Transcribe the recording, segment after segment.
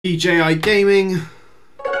Djayigaming.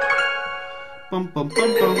 Bum bum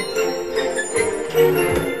bum bum.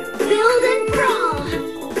 Build and brawl.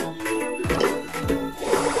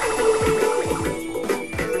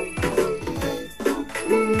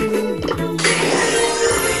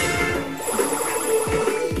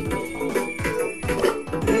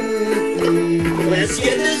 Let's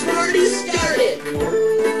get this party started.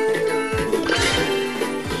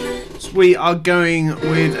 So we are going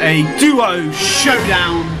with a duo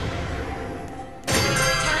showdown.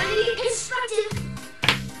 Time to get constructive.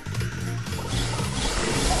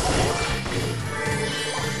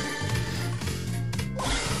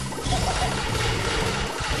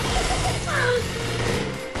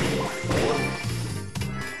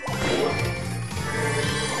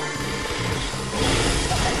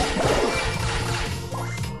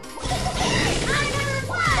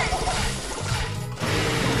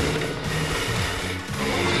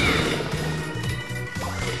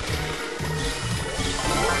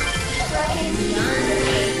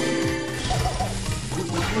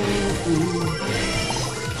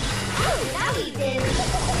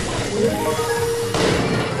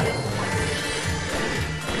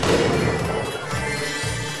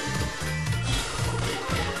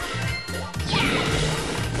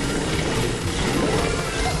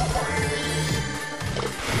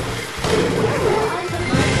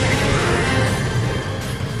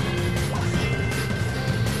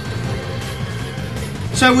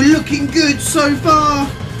 So we're looking good so far.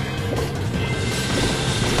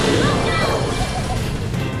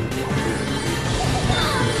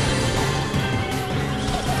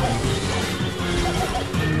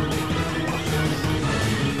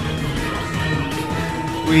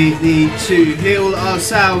 We need to heal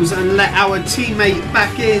ourselves and let our teammate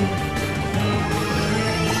back in.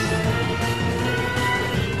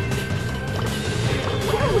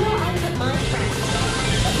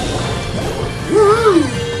 Woo!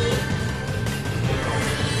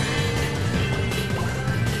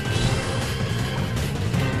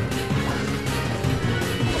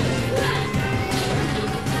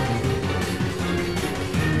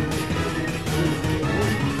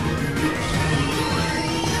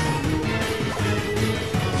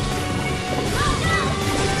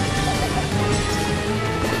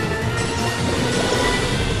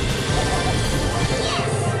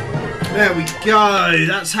 There we go,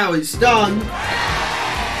 that's how it's done.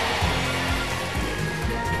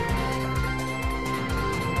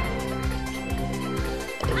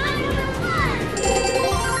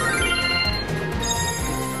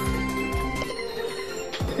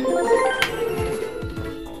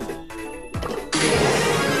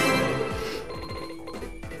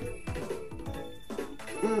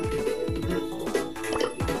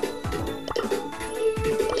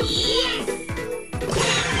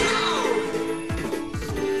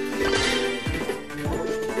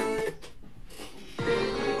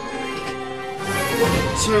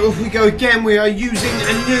 So off we go again. We are using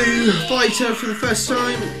a new fighter for the first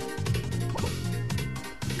time.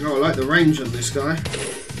 Oh, I like the range on this guy.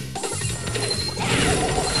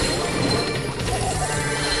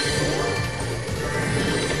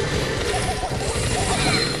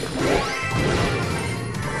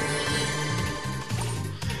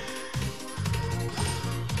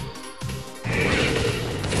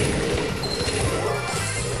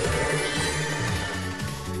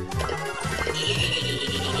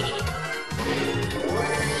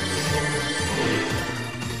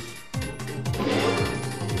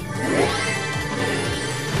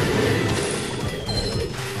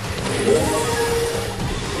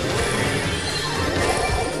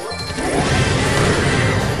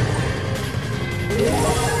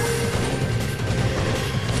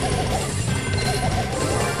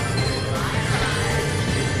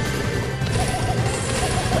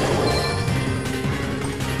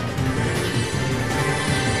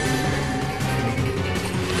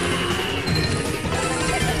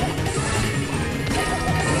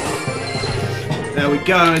 There we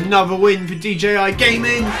go, another win for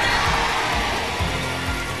Djayigaming.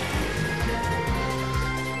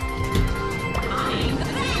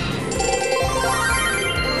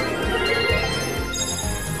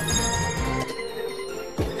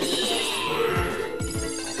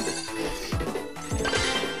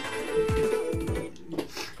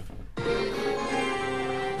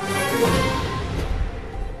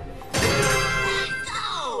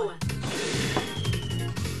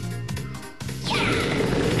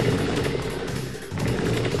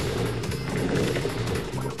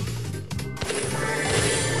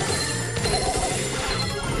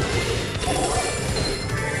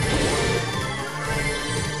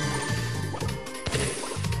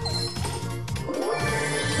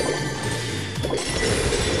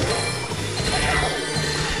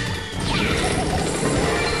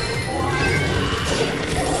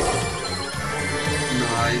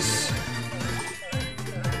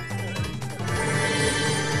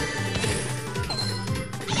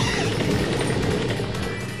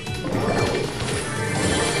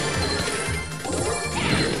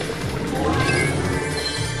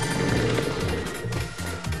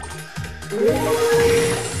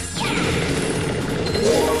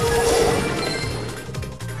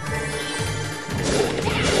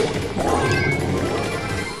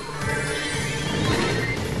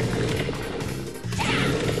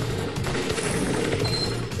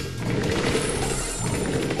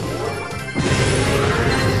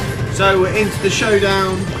 So we're into the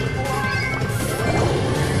showdown.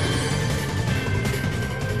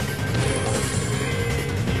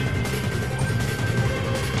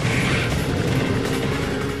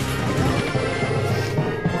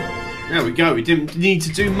 There we go. We didn't need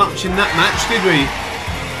to do much in that match, did we?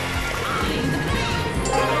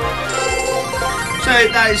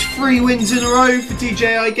 So that is 3 wins in a row for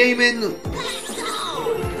Djayigaming.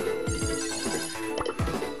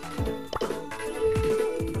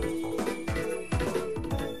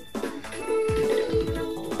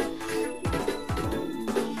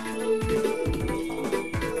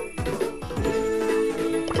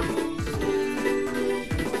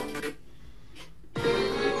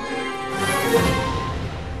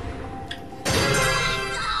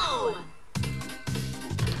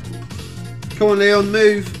 Come on, Leon,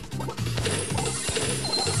 move.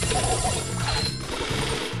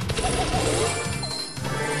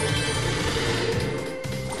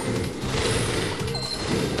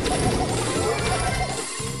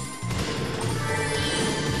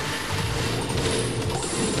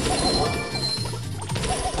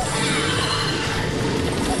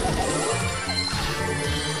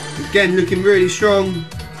 Again, looking really strong.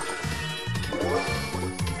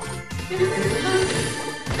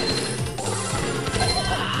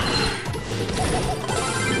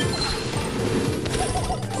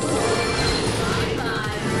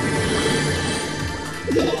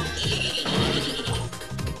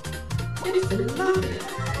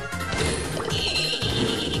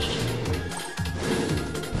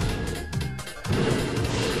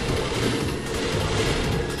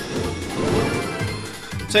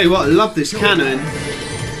 Tell you what, I love this cannon.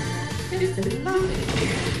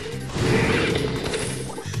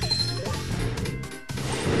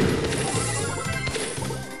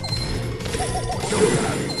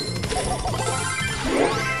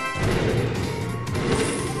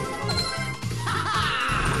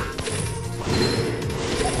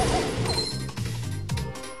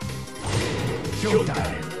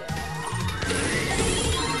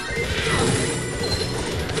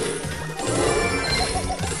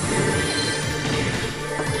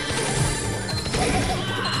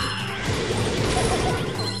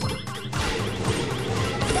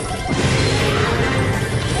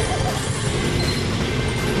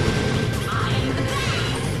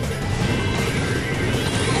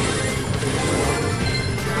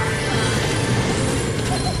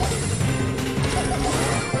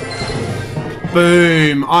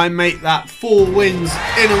 Boom! I make that 4 wins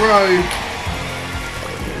in a row.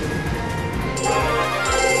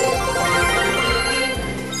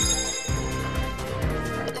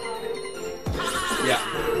 Yeah.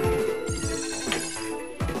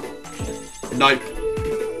 Nope.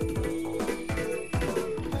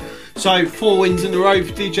 So 4 wins in a row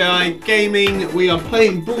for Djayigaming. We are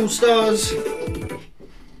playing Brawl Stars.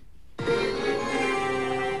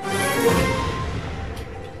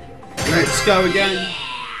 Let's go again.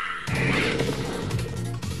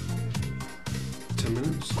 10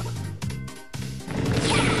 minutes.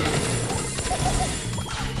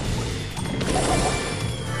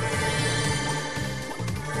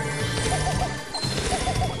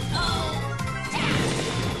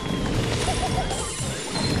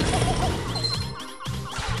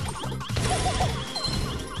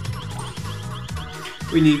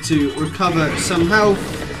 We need to recover some health.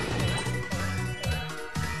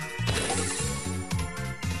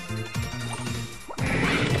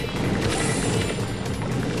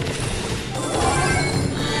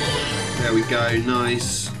 There we go,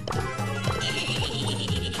 nice.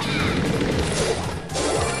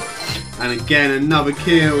 And again, another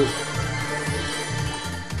kill.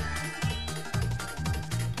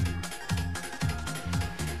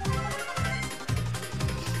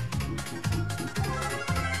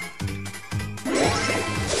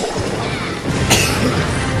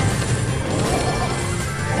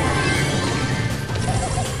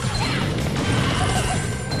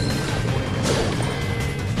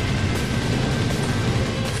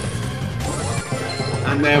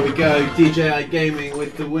 And there we go, Djayigaming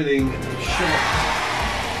with the winning shot.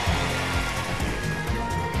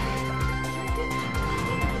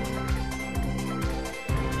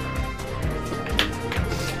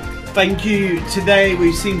 Thank you. Today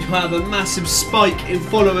we seem to have a massive spike in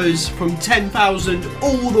followers from 10,000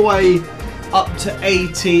 all the way up to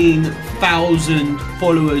 18,000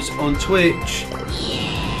 followers on Twitch.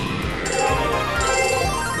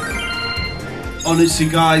 Honestly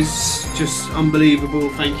guys, just unbelievable.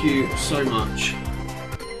 Thank you so much.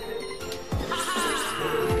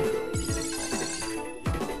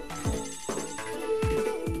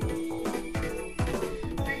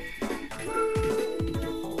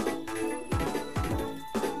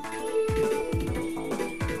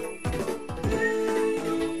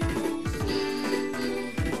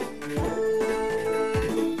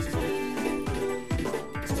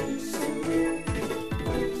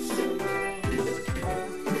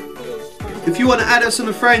 If you want to add us as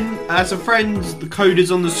a friend, the code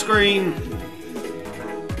is on the screen.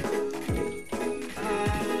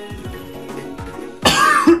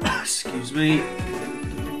 Excuse me.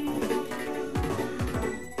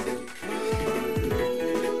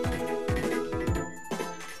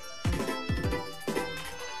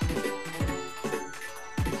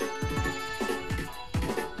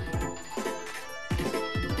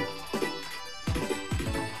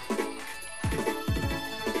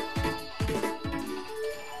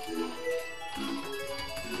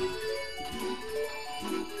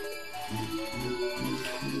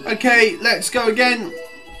 Okay, let's go again.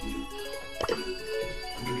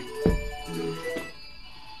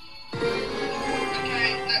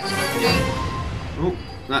 Oh,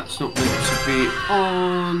 that's not meant to be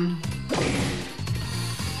on.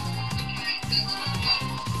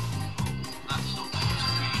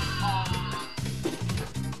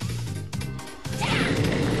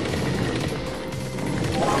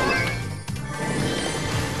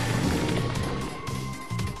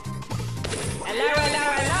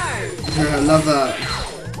 Yeah, I love that.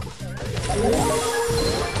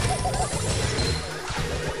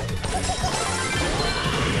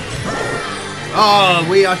 Oh,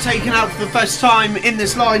 we are taken out for the first time in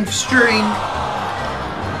this live stream.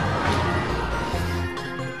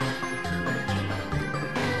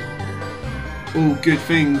 All good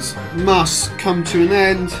things must come to an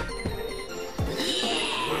end.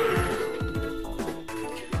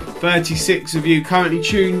 36 of you currently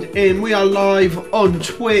tuned in. We are live on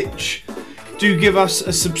Twitch. Do give us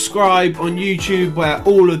a subscribe on YouTube, where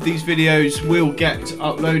all of these videos will get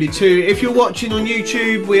uploaded to. If you're watching on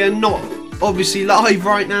YouTube, we are not obviously live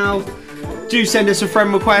right now. Do send us a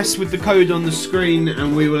friend request with the code on the screen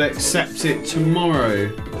and we will accept it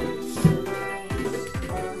tomorrow.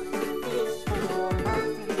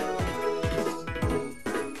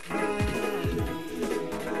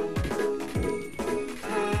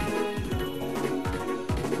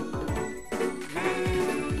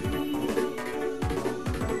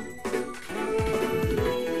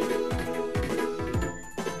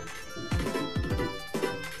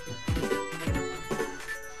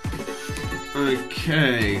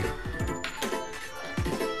 Okay,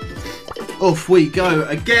 off we go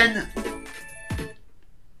again.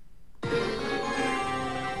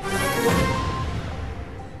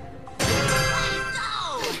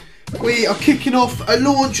 We are kicking off a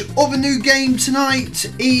launch of a new game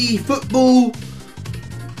tonight, eFootball.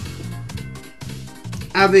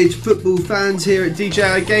 Avid football fans here at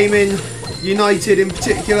Djayigaming, United in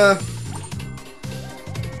particular.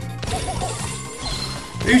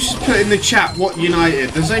 Who's just put in the chat what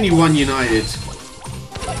United? There's only one United.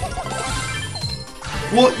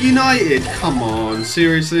 What United? Come on,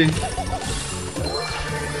 seriously?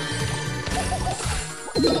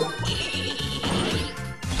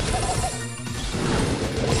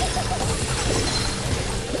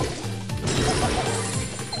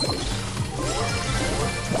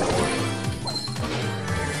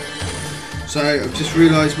 So I've just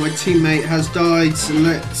realised my teammate has died, so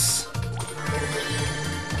let's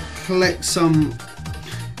collect some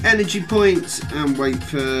energy points and wait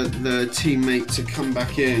for the teammate to come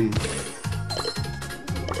back in.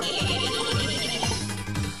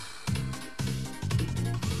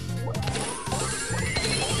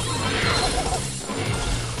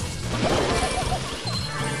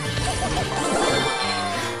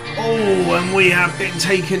 Oh, and we have been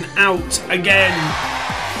taken out again.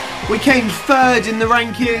 We came third in the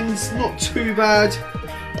rankings, not too bad.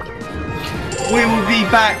 We will be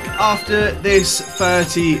back after this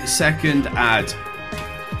 30-second ad.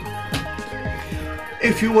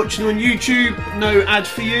 If you're watching on YouTube, no ad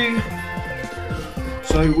for you.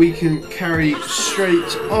 So we can carry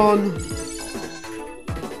straight on.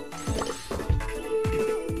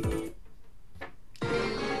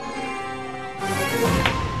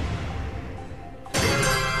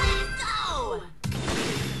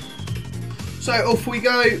 So off we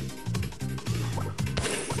go.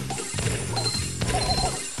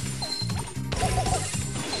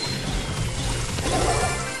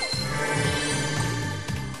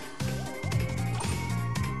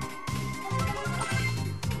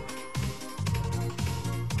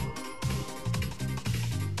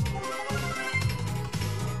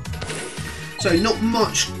 So not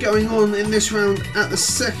much going on in this round at the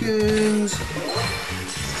second.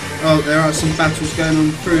 Oh, there are some battles going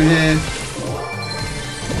on through here.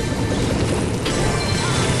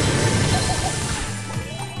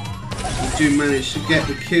 We do manage to get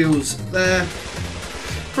the kills there.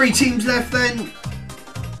 3 teams left then.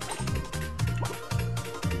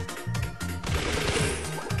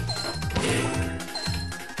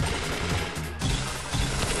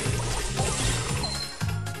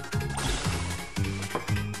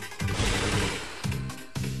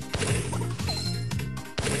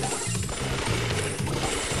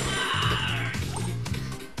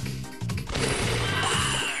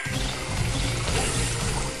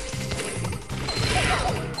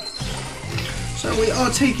 So we are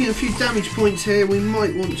taking a few damage points here. We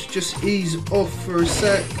might want to just ease off for a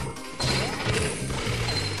sec.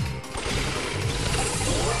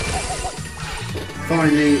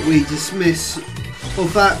 Finally, we dismiss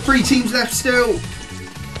of that. 3 teams left still.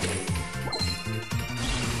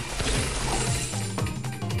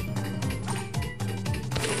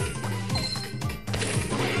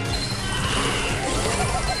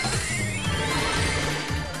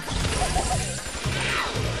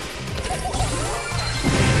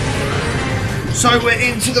 So we're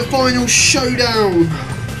into the final showdown.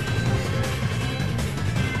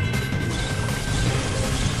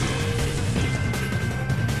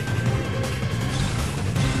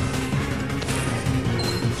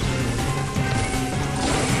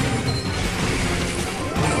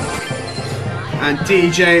 And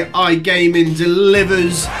Djayigaming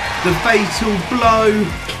delivers the fatal blow,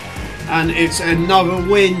 and it's another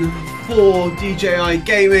win for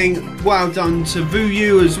Djayigaming. Well done to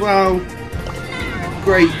Vuyu as well.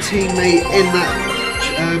 Great teammate in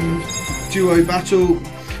that duo battle.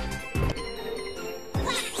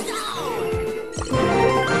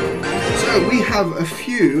 So we have a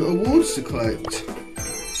few awards to collect.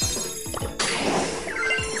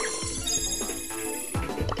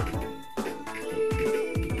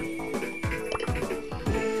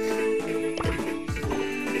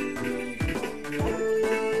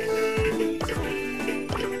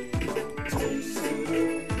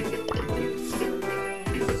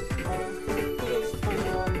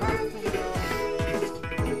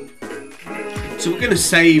 So we're going to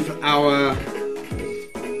save our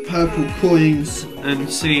purple coins and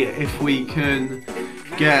see if we can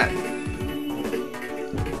get...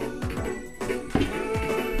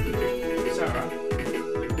 Sarah,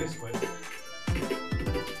 this way.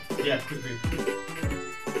 Yeah, quickly.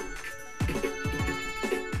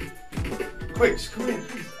 Quick, just come in,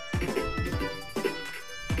 please.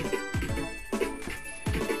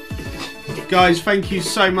 Guys, thank you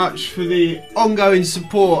so much for the ongoing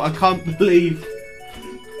support. I can't believe...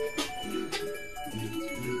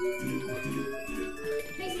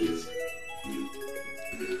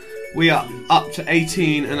 We are up to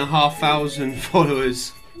 18,500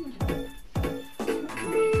 followers.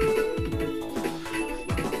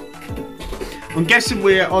 I'm guessing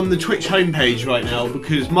we're on the Twitch homepage right now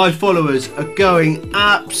because my followers are going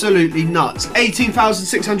absolutely nuts.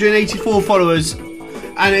 18,684 followers,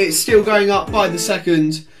 and it's still going up by the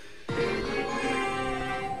second.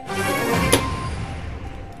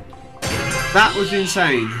 That was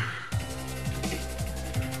insane.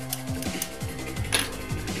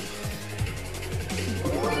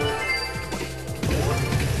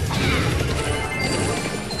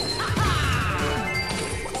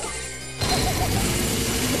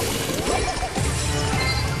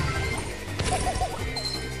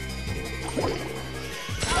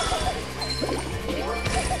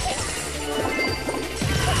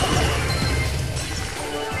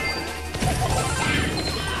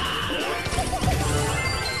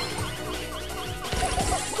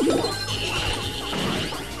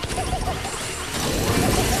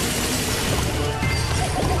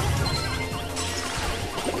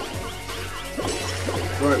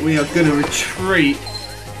 Right, we are going to retreat.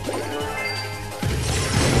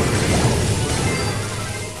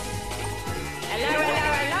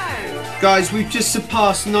 Hello. Guys, we've just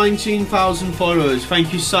surpassed 19,000 followers.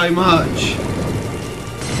 Thank you so much.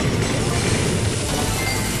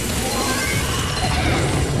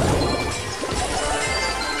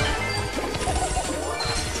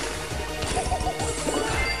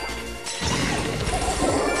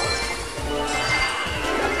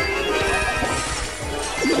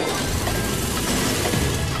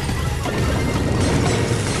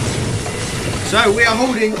 So we are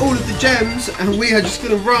holding all of the gems and we are just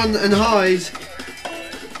going to run and hide.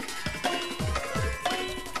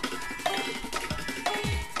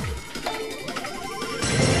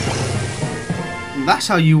 And that's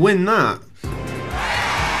how you win that.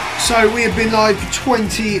 So we have been live for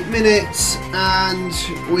 20 minutes and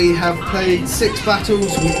we have played 6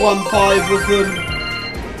 battles. We've won 5 of them.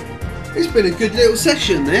 It's been a good little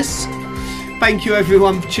session, this. Thank you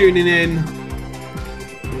everyone for tuning in.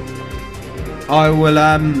 I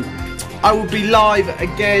will be live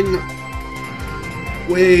again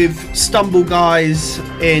with Stumble Guys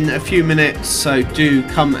in a few minutes, so do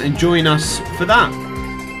come and join us for that.